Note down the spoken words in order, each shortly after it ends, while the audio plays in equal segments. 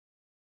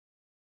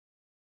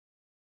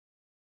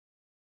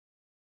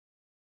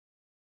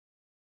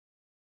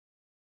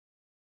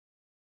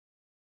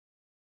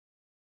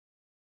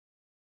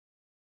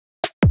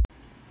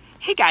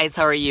Hey guys,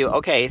 how are you?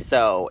 Okay,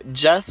 so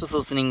just was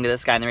listening to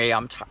this guy on the radio.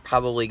 I'm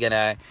probably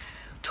gonna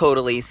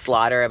totally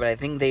slaughter it, but I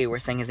think they were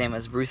saying his name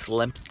was Bruce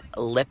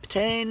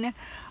Lipton.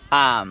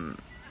 And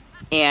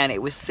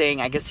it was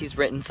saying, I guess he's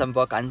written some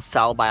book on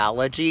cell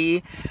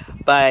biology,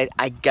 but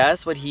I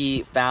guess what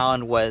he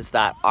found was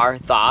that our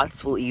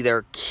thoughts will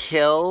either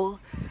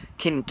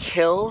can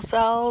kill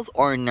cells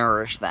or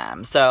nourish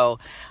them. So,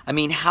 I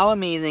mean, how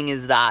amazing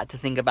is that to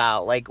think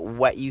about, like,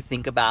 what you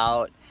think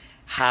about,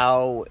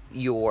 how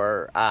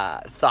your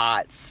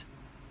thoughts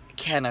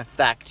can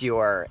affect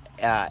your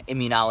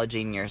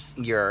immunology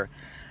and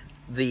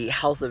the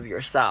health of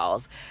your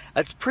cells.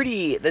 That's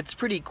pretty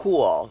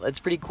cool. That's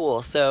pretty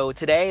cool. So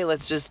today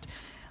let's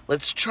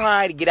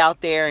try to get out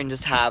there and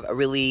just have a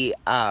really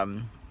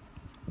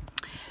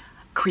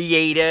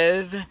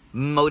creative,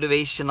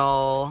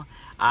 motivational,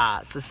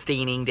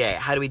 sustaining day.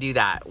 How do we do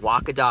that?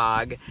 Walk a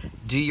dog,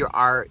 do your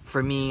art.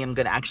 For me, I'm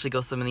gonna actually go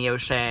swim in the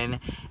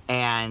ocean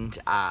and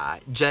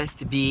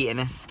just be in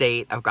a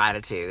state of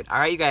gratitude. All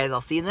right, you guys, I'll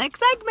see you in the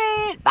next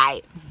segment.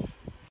 Bye.